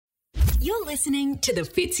You're listening to the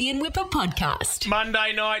Fitzy and Whipper podcast.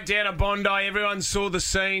 Monday night down at Bondi, everyone saw the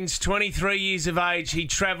scenes. 23 years of age, he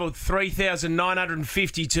travelled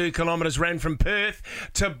 3,952 kilometres, ran from Perth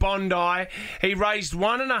to Bondi. He raised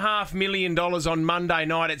 $1.5 million on Monday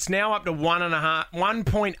night. It's now up to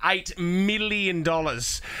 $1.8 million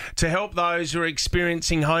to help those who are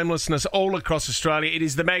experiencing homelessness all across Australia. It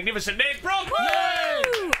is the magnificent Ned Brock.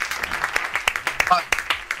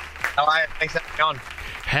 Hi, thanks for having me on.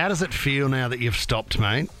 How does it feel now that you've stopped,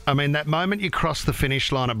 mate? I mean, that moment you crossed the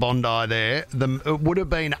finish line at Bondi there, it would have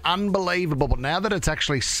been unbelievable. But now that it's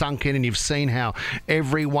actually sunk in and you've seen how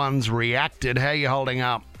everyone's reacted, how are you holding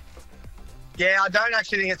up? Yeah, I don't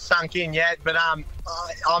actually think it's sunk in yet, but I'm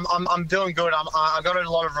doing good. I've got a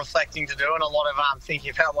lot of reflecting to do and a lot of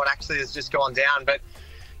thinking about what actually has just gone down. But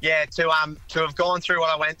yeah, to have gone through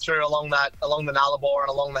what I went through along the Nullarbor and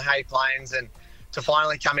along the Hay Plains and to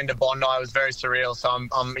finally come into Bondi was very surreal. So I'm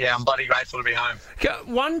bloody grateful to be home.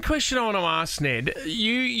 One question I want to ask, Ned.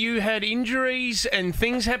 You had injuries and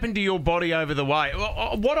things happened to your body over the way.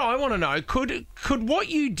 What I want to know, could what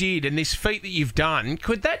you did and this feat that you've done,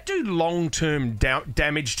 could that do long-term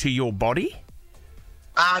damage to your body?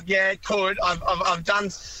 Yeah, it could. I've done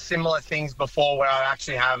similar things before where I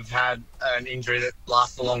actually have had an injury that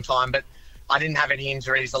lasts a long time, but I didn't have any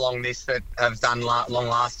injuries along this that have done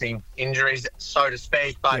long-lasting injuries, so to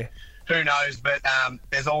speak. But who knows? But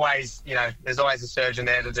there's always a surgeon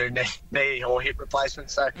there to do knee or hip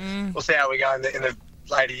replacements. So we'll see how we go in the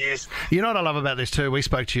later years. You know what I love about this too? We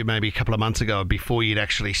spoke to you maybe a couple of months ago before you'd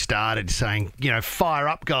actually started saying, fire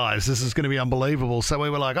up, guys. This is going to be unbelievable. So we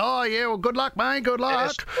were like, oh, yeah, well, good luck, mate. Good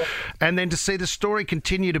luck. Yeah, sure. And then to see the story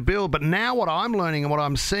continue to build. But now what I'm learning and what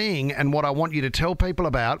I'm seeing and what I want you to tell people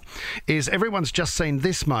about is everyone's just seen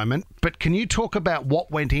this moment. But can you talk about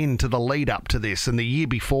what went into the lead up to this and the year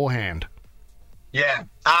beforehand? Yeah.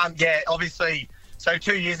 Obviously. So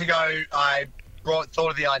 2 years ago, I thought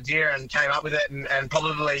of the idea and came up with it, and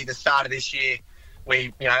probably the start of this year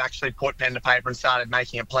we actually put pen to paper and started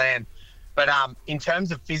making a plan. But in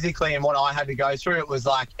terms of physically and what I had to go through, it was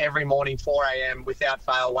like every morning 4 a.m. without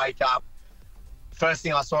fail, wake up. First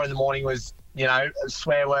thing I saw in the morning was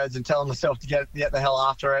swear words and telling myself to get the hell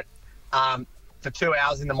after it for 2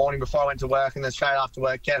 hours in the morning before I went to work, and then straight after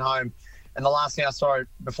work get home. And the last thing I saw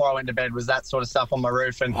before I went to bed was that sort of stuff on my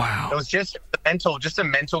roof. And It was just a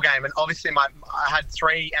mental game. And obviously I had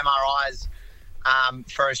 3 MRIs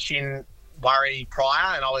for a shin worry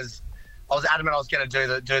prior, and I was adamant I was going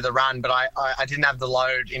to do the run, but I didn't have the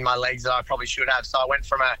load in my legs that I probably should have. So I went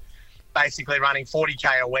from basically running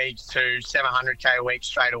 40K a week to 700K a week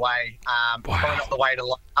straight away. Probably not the way to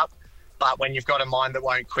line up. But when you've got a mind that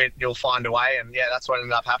won't quit, you'll find a way. And, yeah, that's what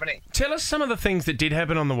ended up happening. Tell us some of the things that did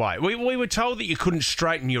happen on the way. We were told that you couldn't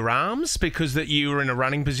straighten your arms because that you were in a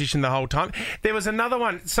running position the whole time. There was another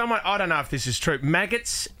one. I don't know if this is true.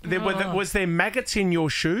 Maggots. Was there maggots in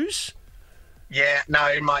your shoes? Yeah,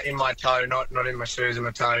 no, in my toe, not in my shoes, in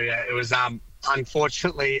my toe. Yeah, it was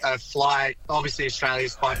unfortunately a fly. Obviously,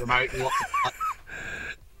 Australia's quite remote.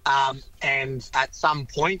 And at some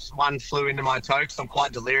point, one flew into my toe because I'm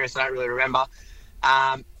quite delirious. I don't really remember.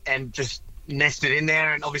 And just nested in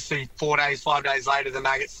there. And obviously 5 days later, the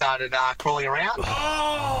maggots started crawling around.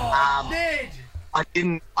 Ned! I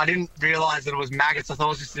didn't realise that it was maggots. I thought it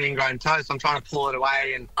was just an ingrown toe. So I'm trying to pull it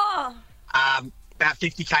away. And about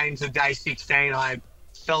 50K into day 16, I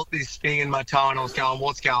felt this thing in my toe and I was going,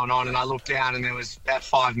 what's going on? And I looked down and there was about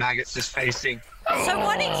 5 maggots just feasting. So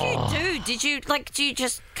what did you do? Do you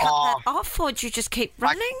just cut that off, or did you just keep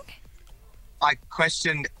running? I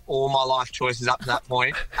questioned all my life choices up to that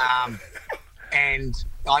point. And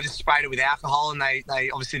I just sprayed it with alcohol, and they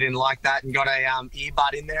obviously didn't like that and got a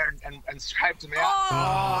earbud in there and scraped them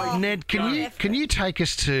out. Ned, can you take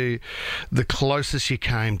us to the closest you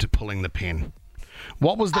came to pulling the pin?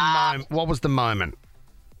 What was the moment?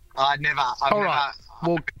 I've never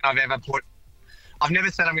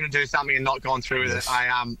said I'm going to do something and not gone through with it.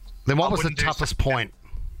 Then what was the toughest point?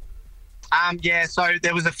 So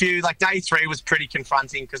there was a few. Like day 3 was pretty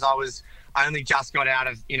confronting because I only just got out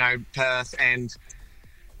of Perth, and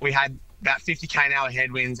we had about 50k an hour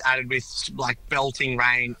headwinds added with like belting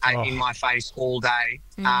rain in my face all day,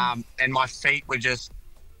 and my feet were just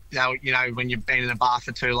when you've been in a bath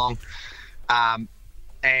for too long.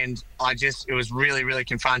 And it was really, really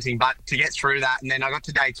confronting. But to get through that, and then I got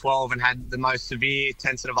to day 12 and had the most severe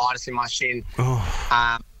tendinitis in my shin,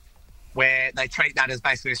 where they treat that as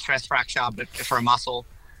basically a stress fracture, but for a muscle.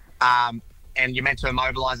 And you're meant to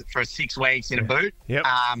immobilise it for 6 weeks in a boot. Yep.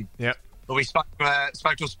 But we spoke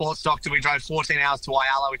to a sports doctor. We drove 14 hours to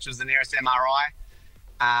Whyalla, which was the nearest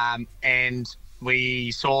MRI. And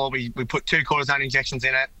we put 2 cortisone injections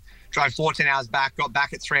in it, drove 14 hours back, got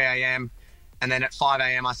back at 3 a.m. And then at 5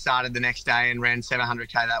 a.m. I started the next day and ran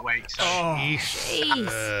 700K that week. So,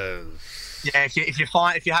 yeah,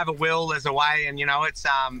 if you have a will, there's a way. And, it's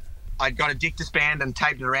I got a dictus band and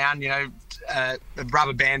taped it around, a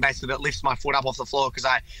rubber band basically that lifts my foot up off the floor because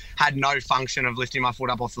I had no function of lifting my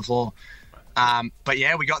foot up off the floor. But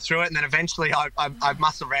yeah, we got through it, and then eventually I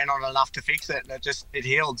must have ran on enough to fix it, and it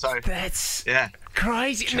healed. So that's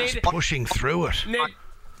crazy. Just Ned, pushing through it.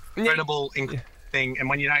 Incredible thing, and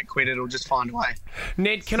when you don't quit, it'll just find a way.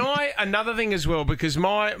 Ned, can I another thing as well, because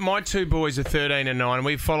my 2 boys are 13 and 9.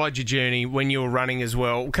 We've followed your journey when you were running as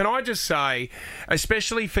well. Can I just say,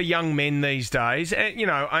 especially for young men these days,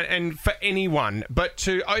 and for anyone, but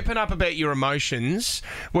to open up about your emotions.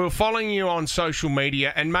 We were following you on social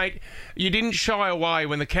media, and mate, you didn't shy away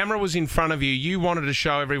when the camera was in front of you. You wanted to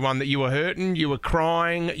show everyone that you were hurting, you were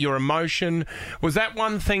crying, your emotion. Was that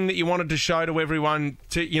one thing that you wanted to show to everyone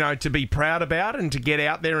to be proud about and to get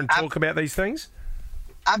out there and talk about these things?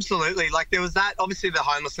 Absolutely. Like, there was that, obviously the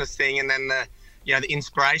homelessness thing, and then the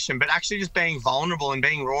inspiration, but actually just being vulnerable and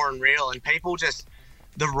being raw and real, and people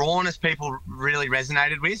the rawness people really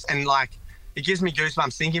resonated with, and like, it gives me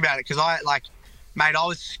goosebumps thinking about it, because I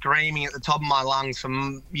was screaming at the top of my lungs for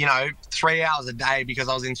 3 hours a day because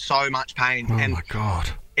I was in so much pain. Oh my God.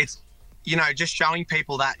 It's just showing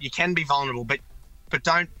people that you can be vulnerable, but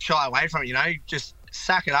don't shy away from it. Just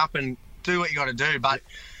sack it up and do what you got to do. But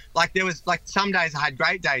like, there was like some days I had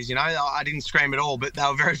great days, I didn't scream at all, but they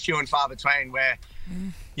were very few and far between, where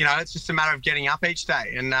it's just a matter of getting up each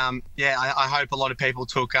day. And I hope a lot of people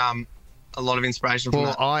took a lot of inspiration from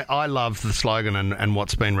that. I love the slogan and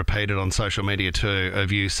what's been repeated on social media too,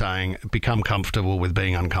 of you saying, become comfortable with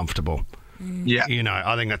being uncomfortable. Yeah.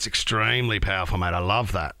 I think that's extremely powerful, mate. I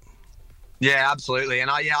love that. Yeah, absolutely. And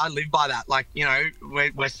I live by that. Like, we're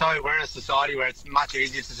in a society where it's much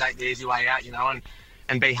easier to take the easy way out,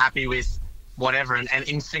 and be happy with whatever, and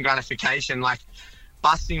instant gratification, like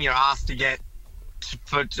busting your ass to get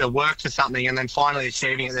to work for something and then finally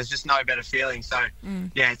achieving it. There's just no better feeling. So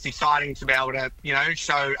yeah, it's exciting to be able to,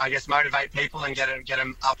 show, I guess, motivate people and get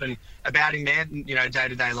them up and about in their,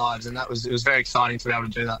 day-to-day lives. And it was very exciting to be able to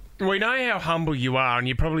do that. We know how humble you are, and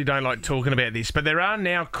you probably don't like talking about this, but there are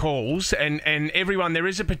now calls, and everyone, there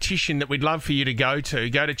is a petition that we'd love for you to go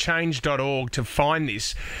to. Go to change.org to find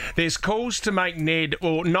this. There's calls to make Ned,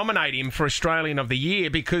 or nominate him for Australian of the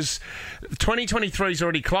Year, because 2023's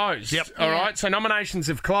already closed. Yep. All right, so nominations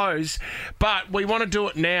have closed, but we want to do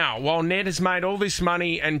it now. While Ned has made all this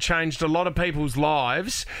money and changed a lot of people's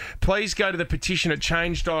lives, please go to the petition at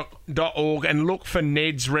change.org and look for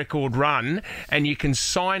Ned's record run, and you can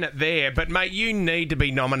sign it there. But mate, you need to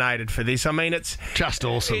be nominated for this. I mean, it's just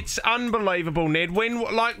awesome. It's unbelievable, Ned. When,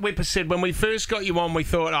 like Whipper said, when we first got you on, we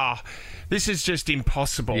thought, this is just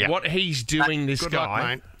impossible. Yep. What he's doing, this Good guy. luck,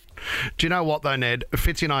 mate. Do you know what, though, Ned?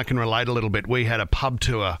 Fitzy and I can relate a little bit. We had a pub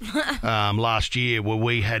tour last year where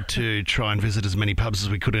we had to try and visit as many pubs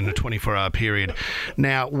as we could in a 24-hour period.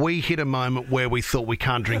 Now, we hit a moment where we thought we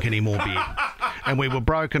can't drink any more beer. And we were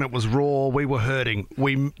broken. It was raw. We were hurting.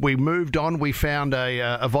 We moved on. We found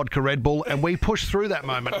a vodka Red Bull, and we pushed through that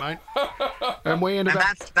moment, mate. And we ended up...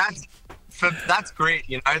 That's great,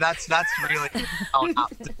 that's really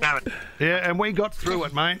up. Yeah, and we got through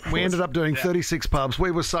it, mate. We ended up doing 36 pubs. We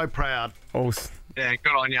were so proud. Awesome. Yeah,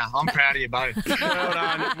 good on you. I'm proud of you both. Well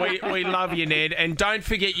done. We love you, Ned. And don't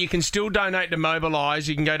forget, you can still donate to Mobilise.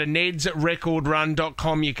 You can go to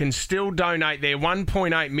nedsrecordrun.com. You can still donate there.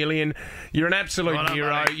 1.8 million. You're an absolute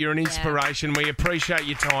hero. You're an inspiration. We appreciate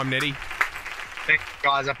your time, Neddy. Thanks,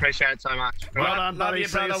 guys. I appreciate it so much. Well done, buddy.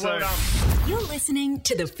 Love you, brother. Well done. You're listening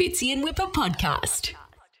to the Fitzy and Whipper podcast.